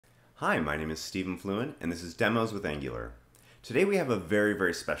Hi, my name is Stephen Fluin, and this is Demos with Angular. Today we have a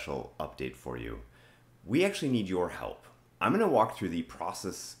very special update for you. We actually need your help. I'm going to walk through the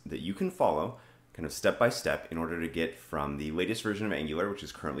process that you can follow, kind of step by step, in order to get from the latest version of Angular, which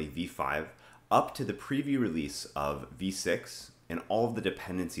is currently V5, up to the preview release of V6 and all of the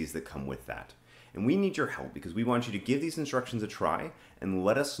dependencies that come with that. And we need your help because we want you to give these instructions a try and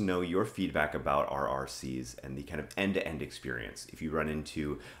let us know your feedback about our RCs and the kind of end-to-end experience. If you run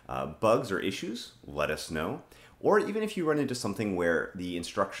into bugs or issues, let us know. Or even if you run into something where the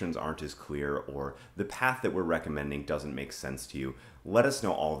instructions aren't as clear or the path that we're recommending doesn't make sense to you, let us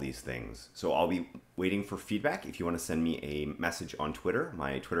know all these things. So I'll be waiting for feedback. If you want to send me a message on Twitter,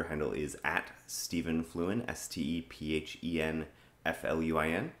 my Twitter handle is @StephenFluin,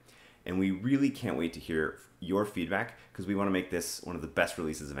 StephenFluin. And we really can't wait to hear your feedback because we want to make this one of the best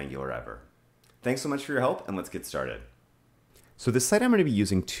releases of Angular ever. Thanks so much for your help, and let's get started. So the site I'm going to be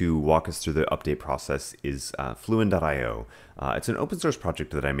using to walk us through the update process is fluin.io. It's an open source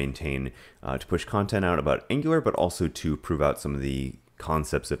project that I maintain to push content out about Angular, but also to prove out some of the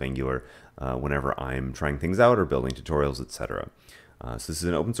concepts of Angular whenever I'm trying things out or building tutorials, etc. So this is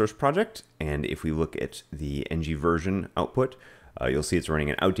an open source project, and if we look at the ng version output, you'll see it's running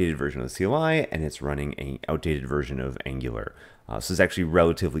an outdated version of the CLI, and it's running an outdated version of Angular. So it's actually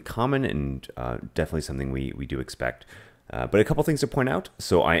relatively common and definitely something we do expect. But a couple things to point out.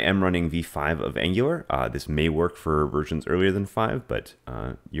 So I am running V5 of Angular. This may work for versions earlier than 5, but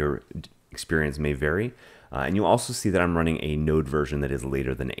your experience may vary. And you'll also see that I'm running a node version that is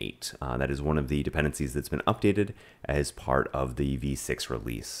later than 8. That is one of the dependencies that's been updated as part of the V6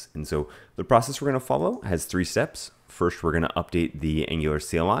 release. And so the process we're going to follow has 3 steps. First, we're going to update the Angular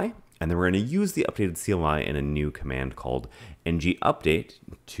CLI, and then we're going to use the updated CLI in a new command called ng-update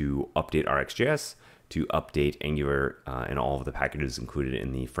to update rxjs, to update Angular and all of the packages included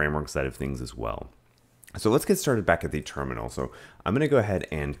in the framework side of things as well. So let's get started back at the terminal. So I'm going to go ahead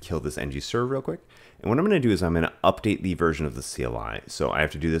and kill this ng-serve real quick. And what I'm going to do is I'm going to update the version of the CLI. So I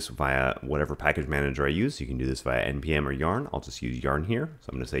have to do this via whatever package manager I use. You can do this via npm or yarn. I'll just use yarn here. So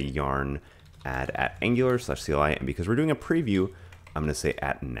I'm going to say yarn add @angular/CLI. And because we're doing a preview, I'm going to say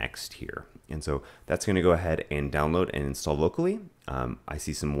 @next here. And so that's going to go ahead and download and install locally. I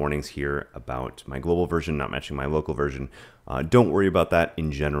see some warnings here about my global version not matching my local version. Don't worry about that.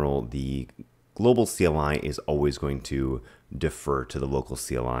 In general, the global CLI is always going to defer to the local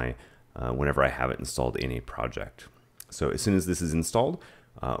CLI whenever I have it installed in a project. So as soon as this is installed,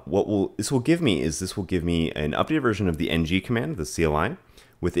 this will give me an updated version of the ng command, the CLI,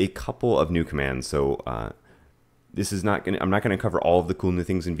 with a couple of new commands. So I'm not going to cover all of the cool new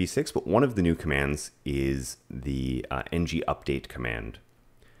things in V6, but one of the new commands is the ng-update command.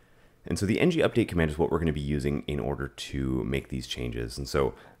 And so the ng-update command is what we're going to be using in order to make these changes. And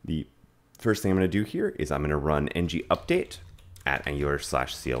so the first thing I'm going to do here is I'm going to run ng-update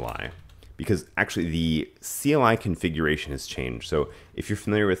 @angular/CLI, because actually the CLI configuration has changed. So if you're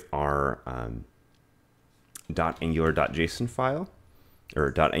familiar with our .angular.json file,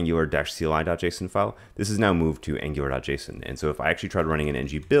 or .angular-cli.json file, this is now moved to angular.json. And so if I actually tried running an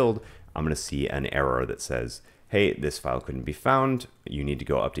ng build, I'm going to see an error that says, hey, this file couldn't be found. You need to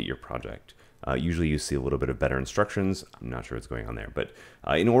go update your project. Usually you see a little bit of better instructions. I'm not sure what's going on there. But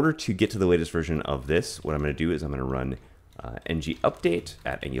in order to get to the latest version of this, what I'm going to do is I'm going to run ng-update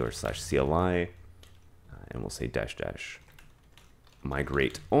 @angular/CLI, and we'll say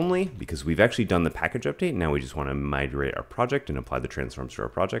 --migrate-only, because we've actually done the package update. Now we just want to migrate our project and apply the transforms to our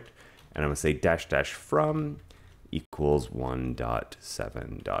project. And I'm going to say --from equals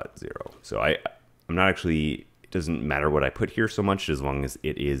 1.7.0. So I'm not actually, it doesn't matter what I put here so much as long as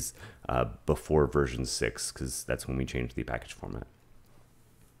it is before version 6, because that's when we change the package format.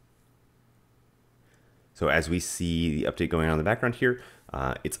 So as we see the update going on in the background here,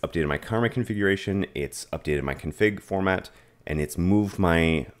 it's updated my Karma configuration, it's updated my config format, and it's moved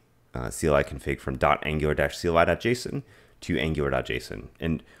my CLI config from .angular-cli.json to angular.json.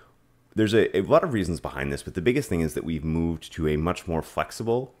 And there's a lot of reasons behind this, but the biggest thing is that we've moved to a much more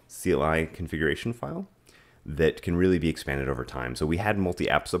flexible CLI configuration file that can really be expanded over time. So we had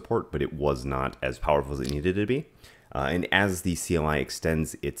multi-app support, but it was not as powerful as it needed to be. And as the CLI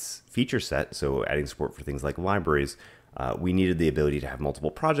extends its feature set, so adding support for things like libraries, we needed the ability to have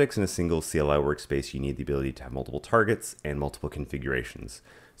multiple projects in a single CLI workspace. You need the ability to have multiple targets and multiple configurations.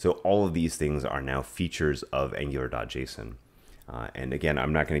 So all of these things are now features of angular.json. And again,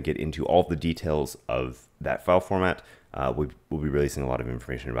 I'm not going to get into all the details of that file format. We'll be releasing a lot of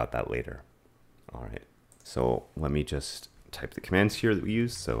information about that later. All right, so let me just type the commands here that we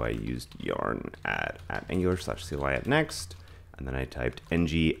used. So I used yarn add @angular/cli @next. and then I typed ng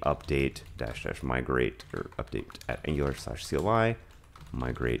update dash dash migrate, or update at Angular /CLI,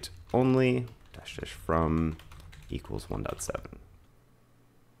 migrate only dash dash from equals 1.7.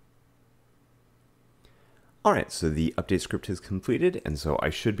 All right, so the update script is completed, and so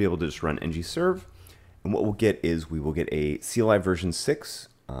I should be able to just run ng serve. And what we'll get is we will get a CLI version 6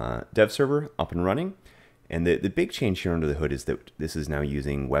 dev server up and running. And the big change here under the hood is that this is now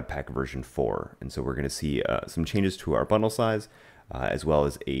using Webpack version 4. And so we're going to see some changes to our bundle size, as well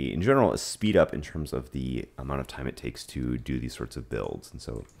as in general, a speed up in terms of the amount of time it takes to do these sorts of builds. And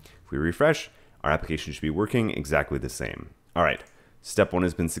so if we refresh, our application should be working exactly the same. All right, step 1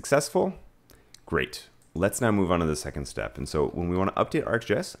 has been successful. Great. Let's now move on to the second step. And so when we want to update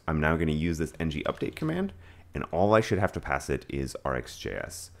RxJS, I'm now going to use this ng update command, and all I should have to pass it is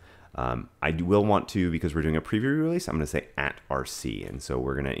rxjs. I will want to, because we're doing a preview release, I'm going to say @rc. And so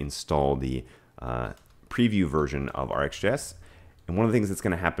we're going to install the preview version of rxjs. And one of the things that's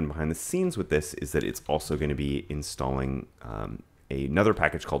going to happen behind the scenes with this is that it's also going to be installing another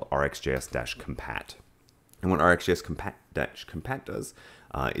package called rxjs-compat. And what rxjs-compat does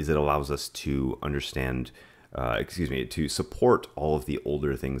is it allows us to understand, to support all of the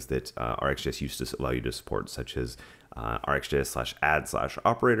older things that RxJS used to allow you to support, such as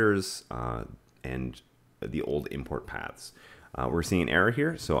rxjs/add/operators and the old import paths. We're seeing an error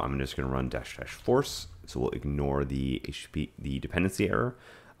here, so I'm just going to run --force. So we'll ignore the dependency error.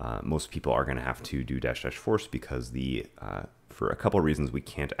 Most people are going to have to do --force because for a couple of reasons, we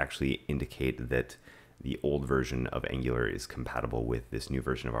can't actually indicate that the old version of Angular is compatible with this new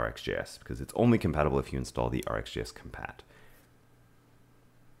version of RxJS, because it's only compatible if you install the rxjs-compat.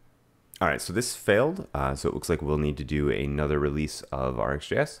 All right, so this failed. So it looks like we'll need to do another release of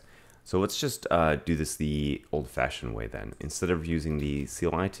RxJS. So let's just do this the old-fashioned way then. Instead of using the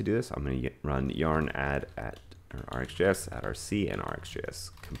CLI to do this, I'm going to run yarn add at rxjs @rc and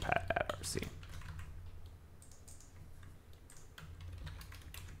rxjs-compat @rc.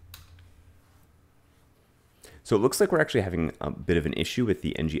 So it looks like we're actually having a bit of an issue with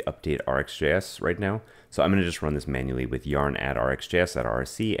the ng update rxjs right now. So I'm going to just run this manually with yarn add rxjs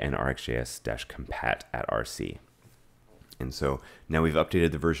 @rc and rxjs-compat @rc. And so now we've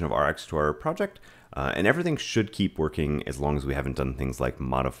updated the version of Rx to our project, and everything should keep working as long as we haven't done things like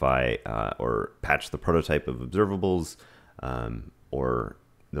modify or patch the prototype of observables or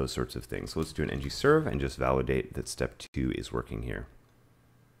those sorts of things. So let's do an ng serve and just validate that step 2 is working here.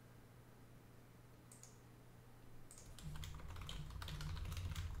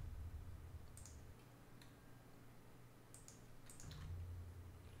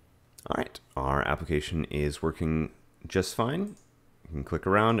 All right, our application is working just fine. You can click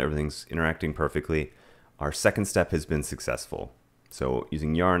around, everything's interacting perfectly. Our second step has been successful. So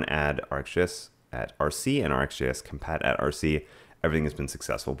using yarn add rxjs @rc and rxjs-compat @rc, everything has been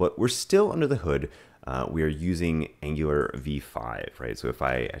successful, but we're still under the hood. We are using Angular v5, right? So if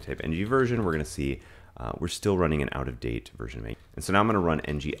I type ng version, we're gonna see we're still running an out-of-date version of Angular. And so now I'm gonna run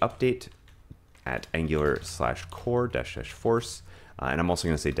ng update at Angular/core --force. And I'm also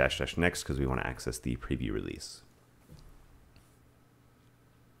going to say --next because we want to access the preview release.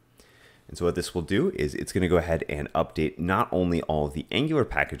 And so what this will do is it's going to go ahead and update not only all of the Angular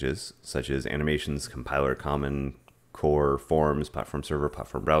packages, such as animations, compiler, common, core, forms, platform server,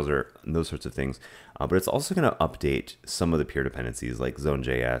 platform browser, and those sorts of things, but it's also going to update some of the peer dependencies like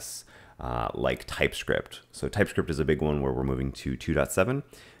Zone.js, like TypeScript. So TypeScript is a big one where we're moving to 2.7.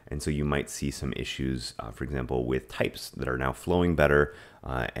 And so you might see some issues, for example, with types that are now flowing better,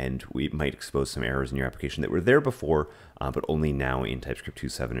 and we might expose some errors in your application that were there before, but only now in TypeScript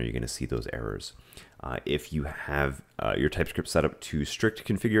 2.7 are you going to see those errors. If you have your TypeScript set up to strict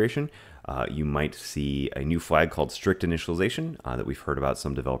configuration, you might see a new flag called strict initialization that we've heard about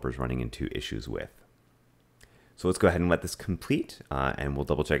some developers running into issues with. So let's go ahead and let this complete, and we'll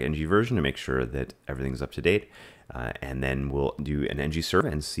double check ng version to make sure that everything's up to date. And then we'll do an ng serve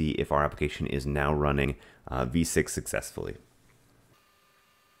and see if our application is now running v6 successfully.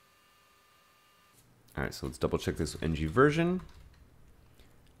 All right, so let's double check this ng version.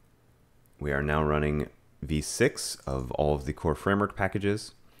 We are now running v6 of all of the core framework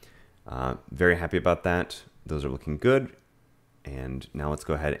packages. Very happy about that. Those are looking good. And now let's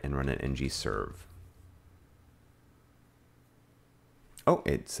go ahead and run an ng serve. Oh,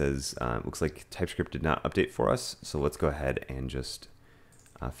 it says, looks like TypeScript did not update for us. So let's go ahead and just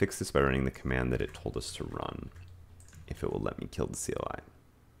fix this by running the command that it told us to run, if it will let me kill the CLI.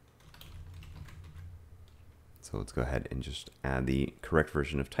 So let's go ahead and just add the correct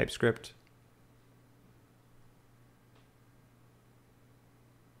version of TypeScript.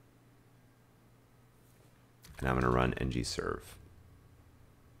 And I'm going to run ng serve.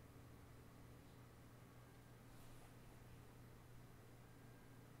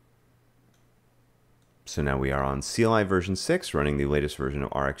 So now we are on CLI version 6, running the latest version of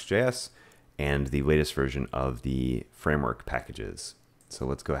RxJS and the latest version of the framework packages. So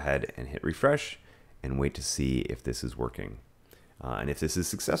let's go ahead and hit refresh and wait to see if this is working. And if this is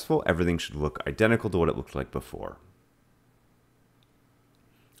successful, everything should look identical to what it looked like before.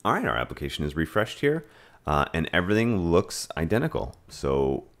 All right, our application is refreshed here, and everything looks identical.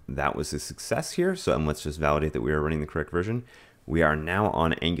 So that was a success here. So let's just validate that we are running the correct version. We are now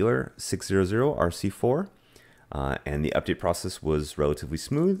on Angular 6.0.0 RC4, and the update process was relatively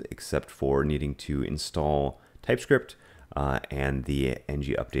smooth, except for needing to install TypeScript and the ng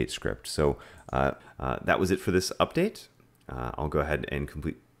update script. So that was it for this update. I'll go ahead and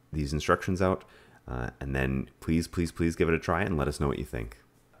complete these instructions out, and then please give it a try and let us know what you think.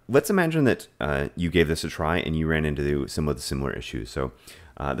 Let's imagine that you gave this a try and you ran into some of the similar issues. So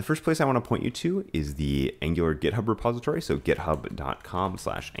the first place I want to point you to is the Angular GitHub repository. So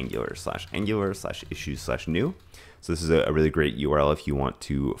github.com/angular/issues/new. So this is a really great URL if you want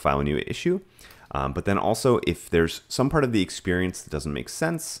to file a new issue. But then also if there's some part of the experience that doesn't make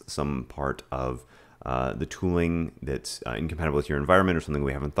sense, some part of the tooling that's incompatible with your environment or something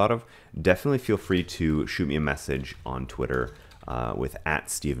we haven't thought of, definitely feel free to shoot me a message on Twitter with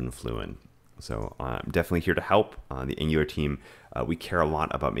 @StephenFluin. So I'm definitely here to help. The Angular team, we care a lot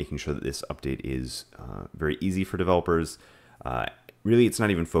about making sure that this update is very easy for developers. Really, it's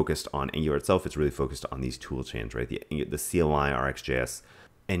not even focused on Angular itself. It's really focused on these tool chains, right? The CLI, RxJS,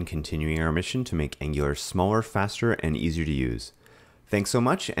 and continuing our mission to make Angular smaller, faster, and easier to use. Thanks so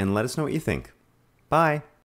much, and let us know what you think. Bye.